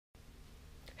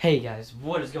Hey guys,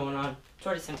 what is going on?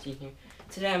 Jordy17 here.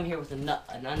 Today I'm here with an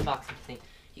unboxing thing.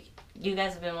 You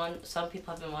guys have been some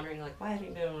people have been wondering, like, why haven't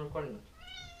you been recording them?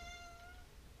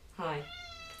 Hi.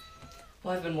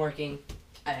 Well, I've been working,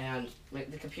 and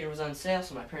the computer was on sale,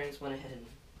 so my parents went ahead and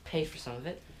paid for some of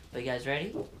it. But you guys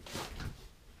ready?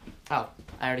 Oh,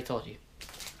 I already told you.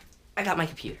 I got my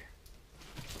computer.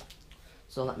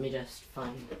 So let me just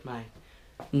find my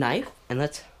knife, and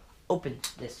let's open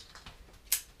this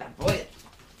bad boy.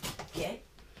 Okay.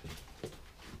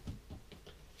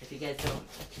 If you guys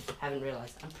haven't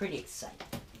realized, I'm pretty excited.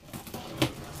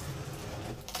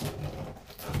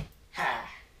 Ha.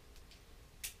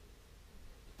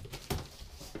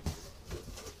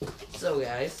 So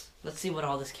guys, let's see what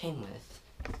all this came with.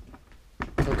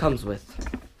 What it comes with.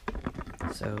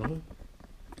 So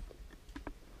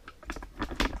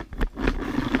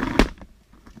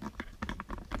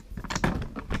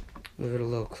move it a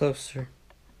little closer.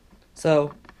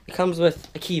 So it comes with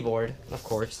a keyboard, of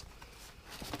course,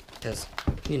 because,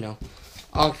 you know,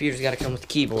 all computers gotta come with a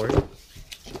keyboard.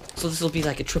 So this will be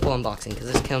like a triple unboxing,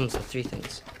 because this comes with 3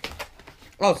 things.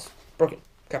 Oh, it's broken.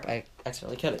 Crap, I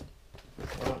accidentally cut it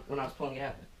when I was pulling it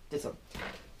out. Did something.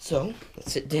 So,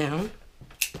 let's sit down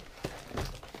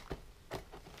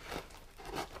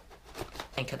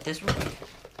and cut this real quick.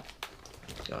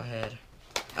 Go ahead,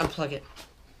 unplug it.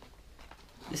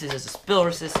 This is a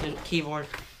spill-resistant keyboard.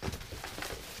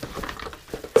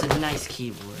 It's a nice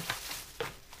keyboard.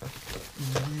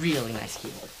 Really nice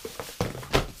keyboard.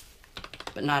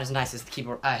 But not as nice as the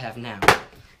keyboard I have now.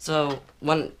 So,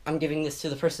 when I'm giving this to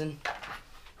the person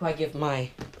who I give my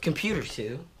computer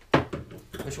to,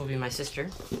 which will be my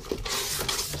sister,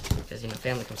 because, you know,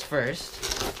 family comes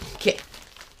first. Okay.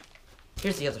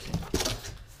 Here's the other thing.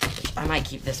 I might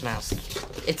keep this mouse.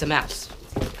 It's a mouse.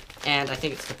 And I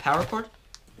think it's the power cord.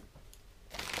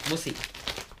 We'll see.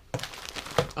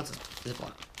 What's a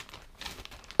Ziploc?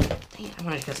 Dang it, I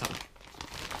wanted to cut something.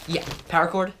 Yeah, power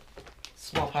cord.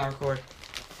 Small power cord.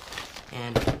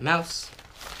 And mouse.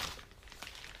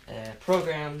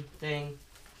 Program thing.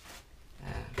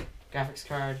 Graphics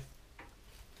card.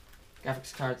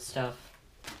 Graphics card stuff.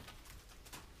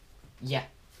 Yeah,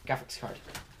 graphics card.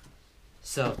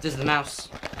 So, this is the mouse.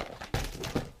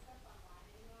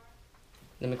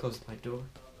 Let me close my door.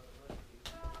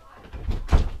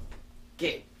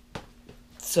 Okay.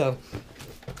 So,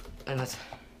 and let's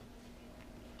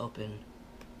open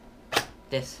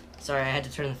this. Sorry, I had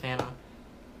to turn the fan on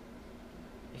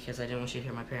because I didn't want you to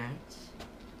hear my parents.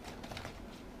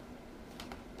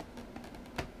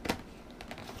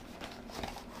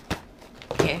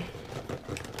 Okay.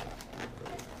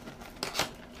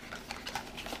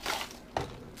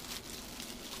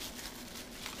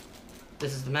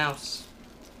 This is the mouse.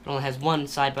 It only has one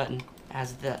side button. It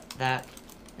has that.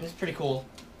 And it's pretty cool.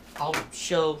 I'll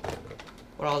show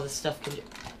what all this stuff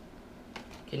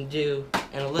can do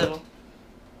in a little.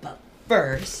 But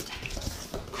first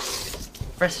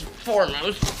and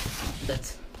foremost,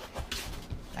 that's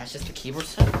just the keyboard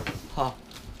stuff. Oh,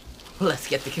 let's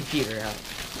get the computer out.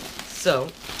 So,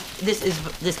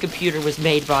 this computer was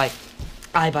made by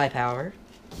iBuyPower.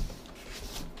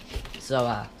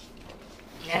 So,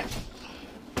 yeah.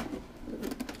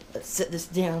 Let's set this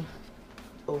down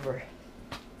over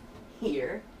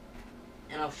here,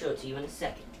 and I'll show it to you in a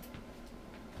second.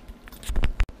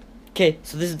 Okay,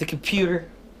 so this is the computer.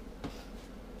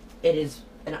 It is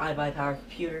an iBuyPower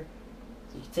computer.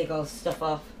 So you can take all this stuff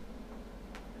off.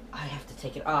 I have to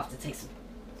take it off to take some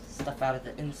stuff out of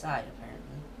the inside,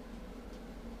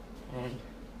 apparently. And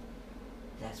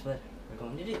that's what we're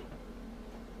going to do.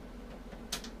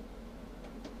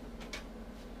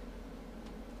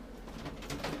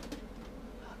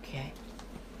 Okay.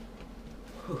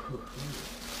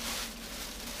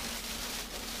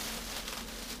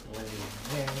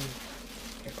 Very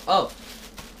careful. Oh!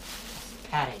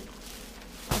 Padding.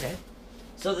 Okay.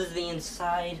 So this is the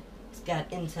inside. It's got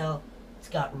Intel. It's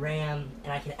got RAM.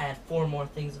 And I can add 4 more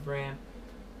things of RAM.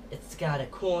 It's got a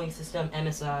cooling system,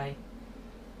 MSI.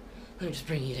 Let me just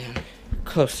bring you down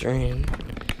closer in.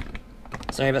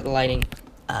 Sorry about the lighting.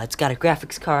 It's got a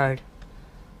graphics card.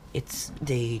 It's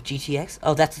the GTX.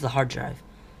 Oh, that's the hard drive.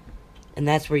 And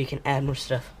that's where you can add more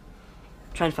stuff.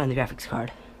 I'm trying to find the graphics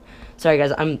card. Sorry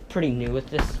guys, I'm pretty new with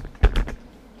this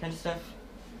kind of stuff.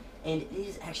 And it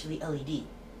is actually LED.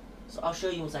 So I'll show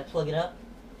you once I plug it up.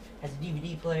 It has a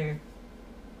DVD player.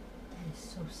 That is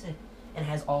so sick. And it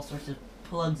has all sorts of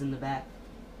plugs in the back.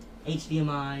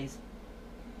 HDMIs,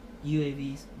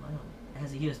 UAVs. Wow. It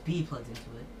has a USB plugged into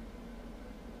it.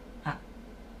 Huh.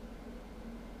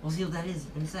 We'll see what that is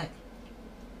in a sec.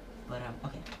 But,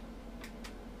 okay.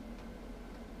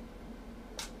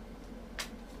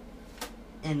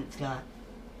 and it's got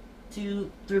two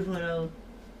 3.0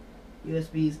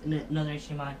 USBs and another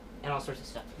HDMI and all sorts of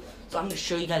stuff. So I'm going to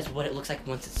show you guys what it looks like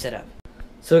once it's set up.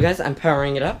 So guys, I'm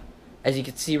powering it up. As you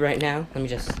can see right now, let me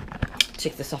just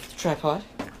take this off the tripod.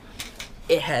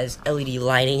 It has LED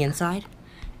lighting inside,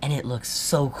 and it looks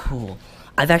so cool.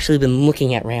 I've actually been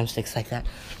looking at RAM sticks like that.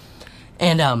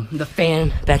 And the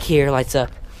fan back here lights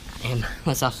up and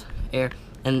lets off air.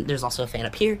 And there's also a fan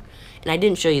up here. And I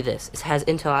didn't show you this. It has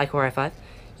Intel iCore i5.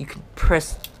 You can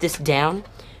press this down,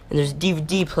 and there's a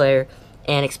DVD player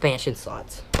and expansion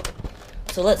slots.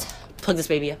 So let's plug this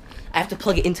baby up. I have to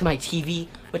plug it into my TV,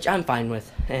 which I'm fine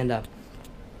with. And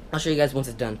I'll show you guys once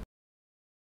it's done.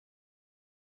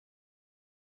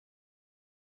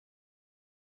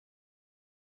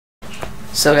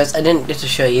 So guys, I didn't get to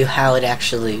show you how it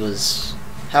actually was,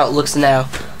 how it looks now.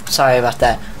 Sorry about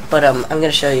that. But I'm going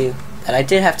to show you that I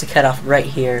did have to cut off right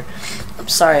here. I'm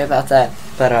sorry about that.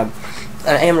 But I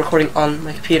am recording on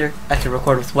my computer. I can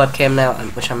record with webcam now,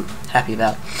 which I'm happy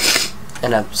about.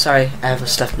 And I'm sorry, I have a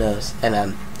stuffed nose.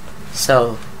 And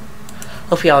so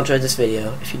hope you all enjoyed this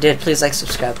video. If you did, please like,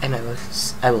 subscribe, and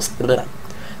I will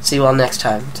see you all next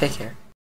time. Take care.